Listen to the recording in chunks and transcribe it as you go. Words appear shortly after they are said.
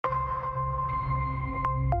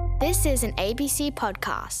This is an ABC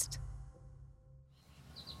podcast.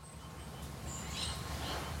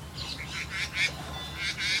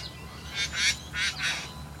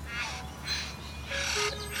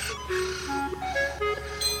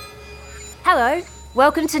 Hello,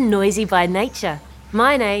 welcome to Noisy by Nature.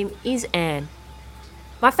 My name is Anne.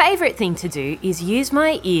 My favourite thing to do is use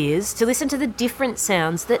my ears to listen to the different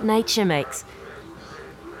sounds that nature makes.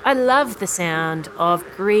 I love the sound of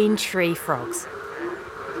green tree frogs,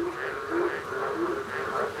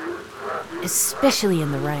 especially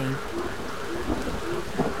in the rain.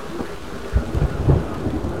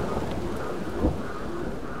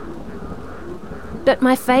 But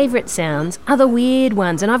my favourite sounds are the weird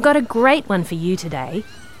ones, and I've got a great one for you today.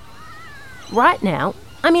 Right now,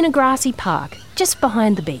 I'm in a grassy park just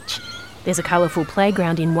behind the beach. There's a colourful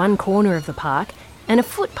playground in one corner of the park and a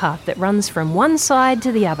footpath that runs from one side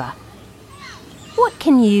to the other. What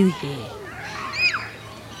can you hear?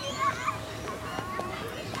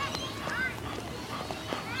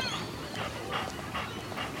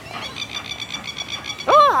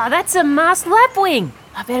 Oh, that's a masked lapwing!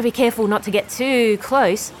 I better be careful not to get too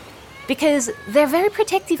close because they're very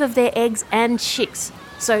protective of their eggs and chicks,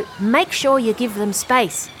 so make sure you give them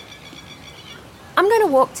space. I'm going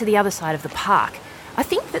to walk to the other side of the park. I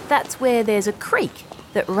think that's where there's a creek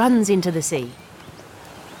that runs into the sea.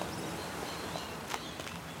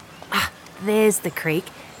 Ah, there's the creek.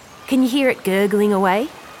 Can you hear it gurgling away?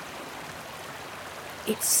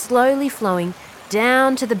 It's slowly flowing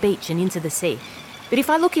down to the beach and into the sea. But if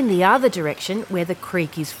I look in the other direction, where the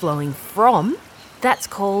creek is flowing from, that's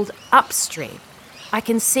called upstream. I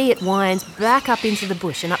can see it winds back up into the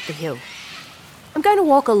bush and up the hill. I'm going to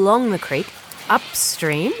walk along the creek,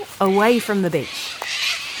 upstream, away from the beach.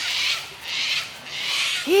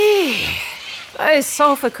 Ew, those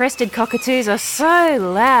sulphur-crested cockatoos are so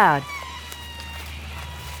loud.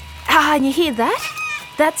 Ah, and you hear that?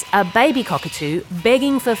 That's a baby cockatoo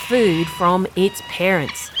begging for food from its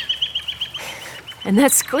parents. And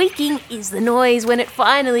that squeaking is the noise when it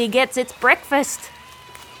finally gets its breakfast.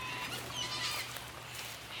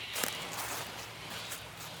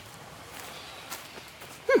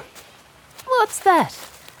 What's that?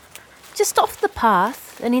 Just off the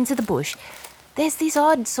path and into the bush, there's this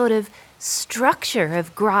odd sort of structure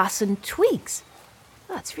of grass and twigs.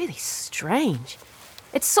 Oh, it's really strange.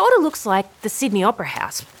 It sort of looks like the Sydney Opera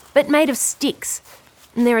House, but made of sticks.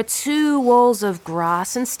 And there are two walls of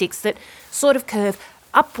grass and sticks that sort of curve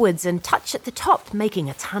upwards and touch at the top, making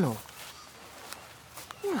a tunnel.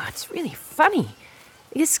 Oh, it's really funny,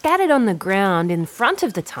 because scattered on the ground in front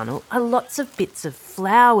of the tunnel are lots of bits of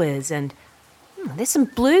flowers and there's some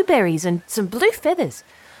blueberries and some blue feathers.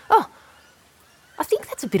 Oh, I think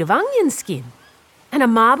that's a bit of onion skin and a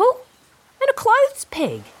marble and a clothes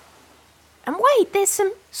peg. And wait, there's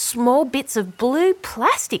some small bits of blue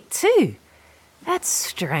plastic too. That's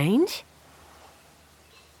strange.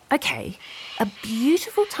 Okay, a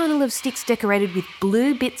beautiful tunnel of sticks decorated with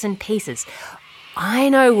blue bits and pieces. I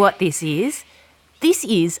know what this is. This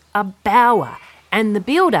is a bower, and the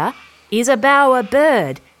builder is a bower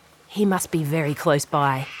bird. He must be very close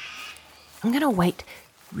by. I'm going to wait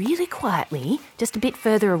really quietly just a bit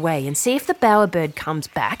further away and see if the bowerbird comes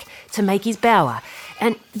back to make his bower.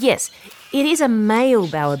 And yes, it is a male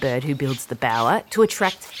bowerbird who builds the bower to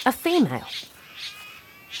attract a female.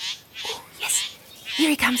 Oh, yes, here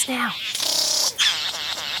he comes now.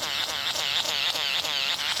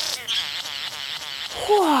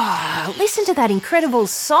 Whoa, listen to that incredible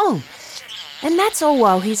song. And that's all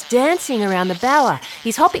while he's dancing around the bower.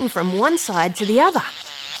 He's hopping from one side to the other.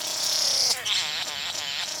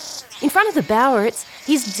 In front of the bower, it's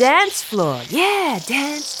his dance floor. Yeah,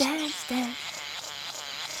 dance, dance, dance.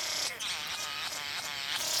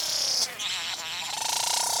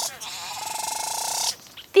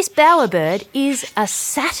 This bowerbird is a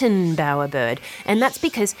satin bowerbird, and that's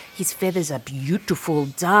because his feathers are beautiful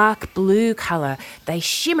dark blue colour. They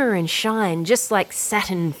shimmer and shine just like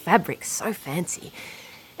satin fabric, so fancy.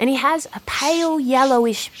 And he has a pale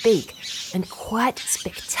yellowish beak and quite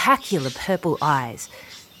spectacular purple eyes.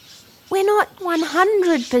 We're not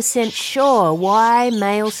 100% sure why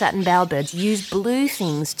male satin bowerbirds use blue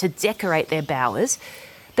things to decorate their bowers,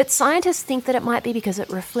 but scientists think that it might be because it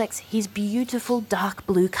reflects his beautiful dark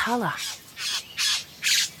blue colour.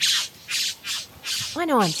 I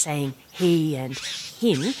know I'm saying he and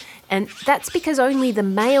him, and that's because only the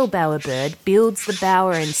male bowerbird builds the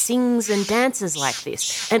bower and sings and dances like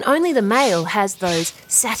this, and only the male has those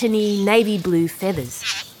satiny navy blue feathers.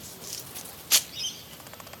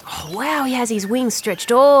 Oh, wow, he has his wings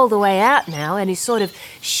stretched all the way out now and he's sort of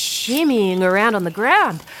shimmying around on the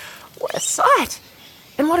ground. What a sight!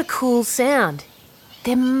 And what a cool sound.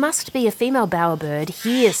 There must be a female bowerbird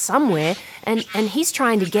here somewhere, and he's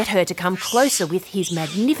trying to get her to come closer with his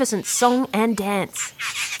magnificent song and dance.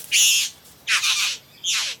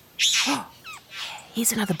 Oh,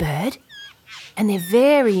 here's another bird, and they're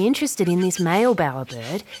very interested in this male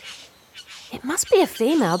bowerbird. It must be a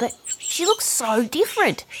female, but she looks so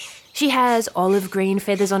different. She has olive green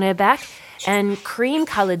feathers on her back and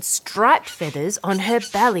cream-coloured striped feathers on her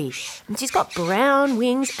belly. And she's got brown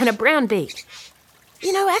wings and a brown beak.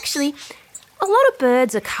 You know, actually, a lot of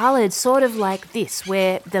birds are coloured sort of like this,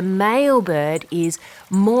 where the male bird is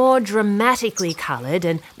more dramatically coloured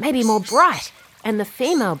and maybe more bright, and the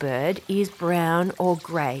female bird is brown or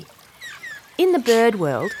grey. In the bird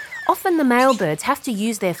world, often the male birds have to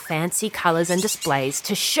use their fancy colours and displays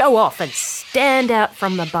to show off and stand out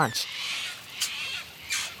from the bunch.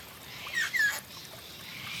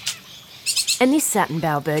 And this satin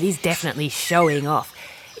bowerbird is definitely showing off.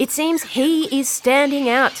 It seems he is standing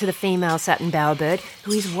out to the female satin bowerbird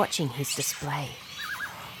who is watching his display.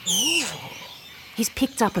 Ooh. He's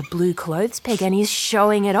picked up a blue clothes peg and he's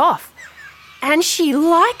showing it off. And she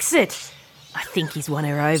likes it. I think he's won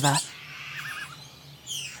her over.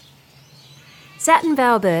 Satin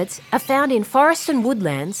bowerbirds are found in forest and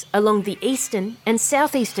woodlands along the eastern and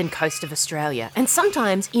southeastern coast of Australia, and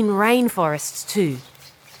sometimes in rainforests too.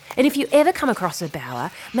 And if you ever come across a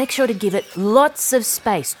bower, make sure to give it lots of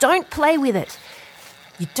space. Don't play with it.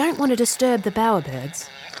 You don't want to disturb the bowerbirds.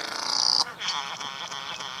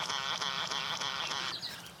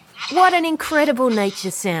 What an incredible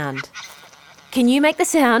nature sound. Can you make the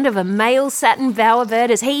sound of a male satin bowerbird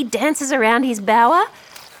as he dances around his bower?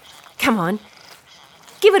 Come on,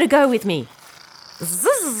 give it a go with me.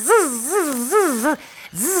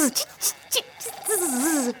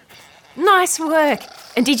 Nice work.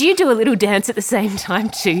 And did you do a little dance at the same time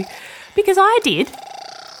too? Because I did.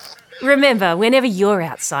 Remember, whenever you're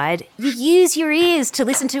outside, you use your ears to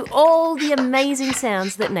listen to all the amazing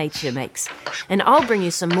sounds that nature makes. And I'll bring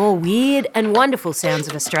you some more weird and wonderful sounds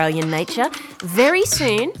of Australian nature very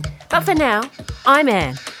soon. But for now, I'm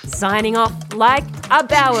Anne, signing off like a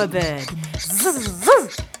bowerbird.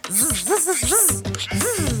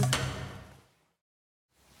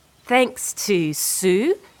 Thanks to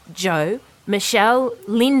Sue, Joe, Michelle,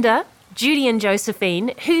 Linda, Judy and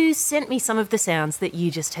Josephine, who sent me some of the sounds that you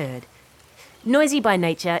just heard. Noisy by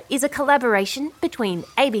Nature is a collaboration between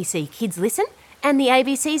ABC Kids Listen and the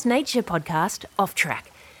ABC's nature podcast, Off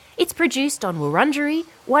Track. It's produced on Wurundjeri,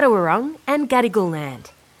 Wadawurrung and Gadigal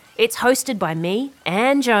land. It's hosted by me,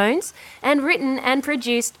 Anne Jones, and written and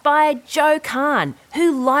produced by Joe Kahn,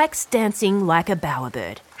 who likes dancing like a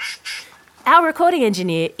bowerbird. Our recording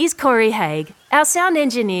engineer is Corey Haig, our sound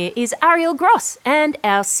engineer is Ariel Gross, and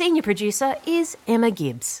our senior producer is Emma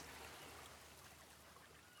Gibbs.